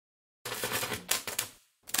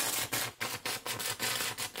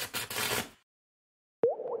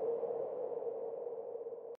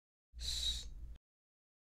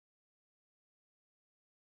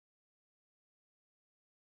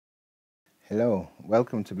Hello,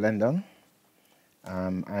 welcome to Blender.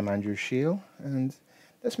 I'm Andrew Shield, and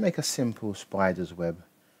let's make a simple spider's web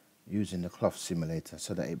using the cloth simulator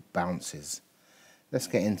so that it bounces. Let's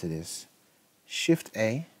get into this. Shift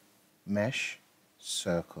A, Mesh,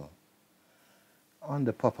 Circle. On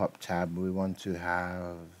the pop-up tab we want to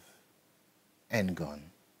have N-gon.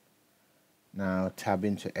 Now tab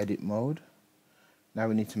into edit mode. Now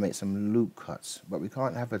we need to make some loop cuts, but we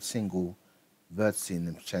can't have a single vertex in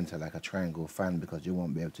the center like a triangle fan because you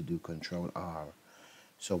won't be able to do Control R.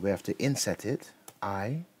 So we have to inset it, I,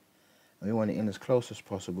 and we want it in as close as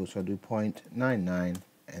possible, so do 0.99,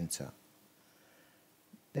 enter.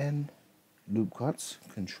 Then loop cuts,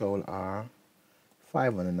 Control R,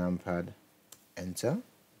 5 on the numpad, enter,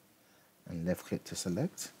 and left click to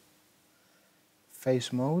select.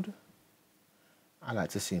 Face mode, I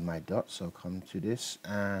like to see my dot, so come to this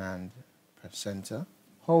and press center.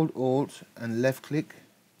 Hold Alt and left click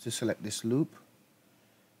to select this loop.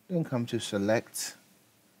 Then come to select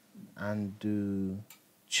and do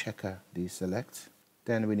checker deselect.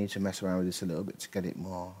 Then we need to mess around with this a little bit to get it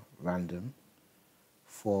more random.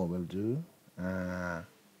 4 will do.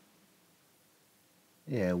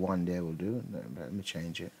 Yeah, 1 there will do. Let me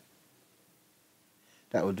change it.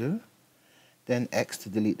 That will do. Then X to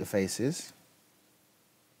delete the faces.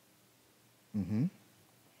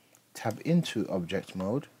 Tab into object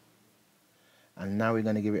mode, and now we're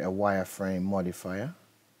going to give it a wireframe modifier,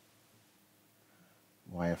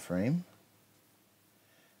 wireframe,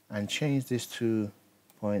 and change this to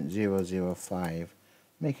 0.005,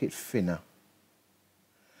 make it thinner.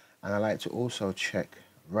 And I like to also check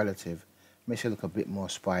relative, makes it look a bit more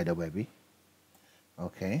spider webby.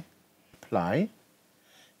 Okay, apply,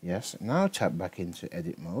 yes. Now tap back into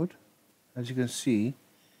edit mode. As you can see,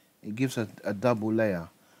 it gives a double layer.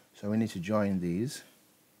 So we need to join these.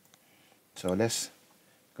 So let's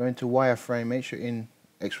go into wireframe, make sure in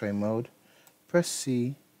X-ray mode, press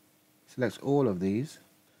C, select all of these.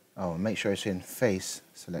 Oh, make sure it's in face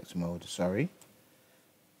select mode, sorry.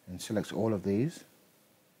 And select all of these.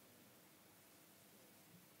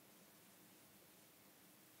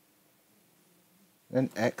 Then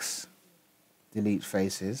X, delete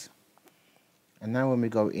faces. And now when we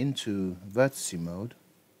go into vertex mode,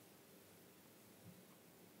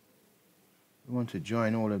 we want to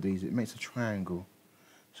join all of these. It makes a triangle.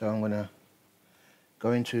 So I'm going to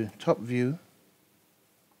go into top view,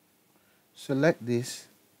 select this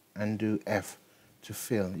and do F to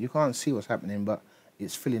fill. You can't see what's happening, but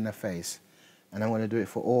it's filling the face. And I'm going to do it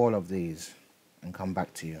for all of these and come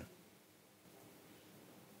back to you.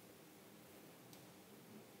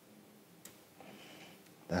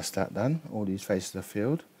 That's that done. All these faces are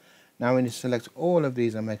filled. Now we need to select all of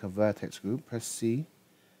these and make a vertex group. Press C.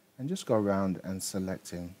 And just go around and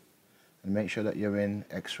selecting, and make sure that you're in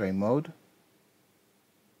X-ray mode.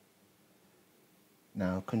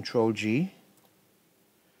 Now Control G,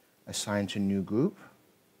 assign to new group.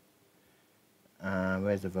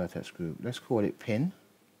 Where's the vertex group? Let's call it pin,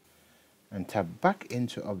 and tab back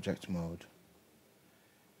into object mode.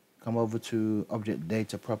 Come over to object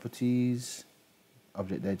data properties, and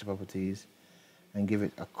give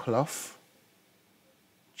it a cloth.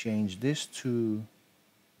 Change this to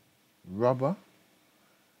rubber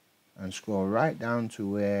and scroll right down to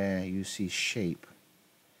where you see shape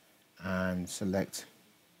and select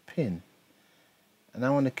pin. And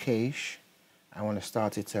now on the cache, I want to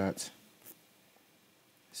start it at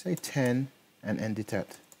say 10 and end it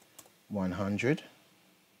at 100.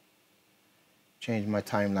 Change my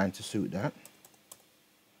timeline to suit that,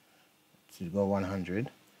 to go 100.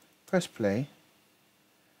 Press play,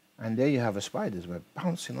 and there you have a spider's web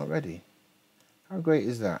bouncing already. How great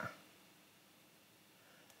is that?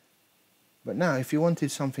 But now if you wanted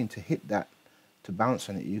something to hit that, to bounce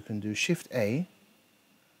on it, you can do Shift A,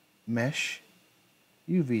 Mesh,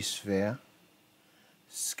 UV Sphere,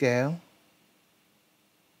 Scale,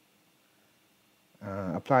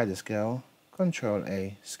 apply the scale, Control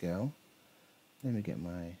A, Scale. Let me get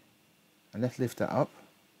my, and let's lift that up.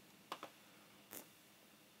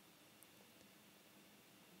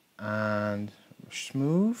 And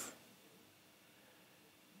smooth.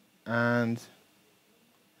 And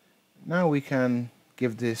now we can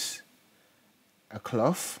give this a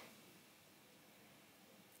cloth,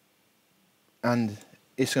 and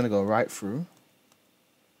it's going to go right through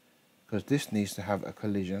because this needs to have a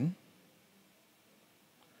collision,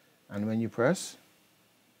 and when you press,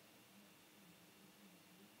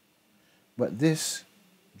 but this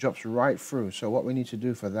drops right through. So what we need to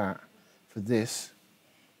do for this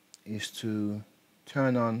is to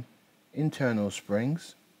turn on internal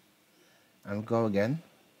springs and go again.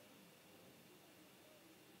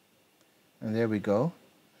 And there we go.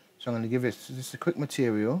 So I'm going to give it just a quick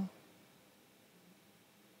material,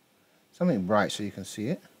 something bright so you can see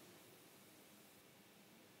it,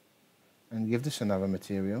 and give this another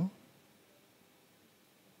material.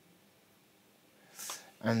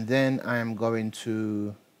 And then I am going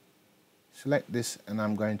to select this and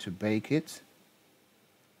I'm going to bake it,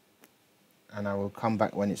 and I will come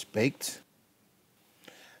back when it's baked.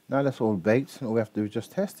 Now that's all baked, all we have to do is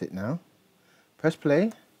just test it now. Press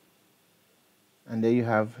play, and there you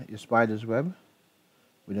have your spider's web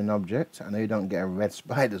with an object. I know you don't get a red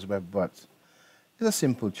spider's web, but it's a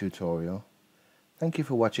simple tutorial. Thank you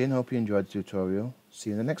for watching. Hope you enjoyed the tutorial. See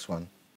you in the next one.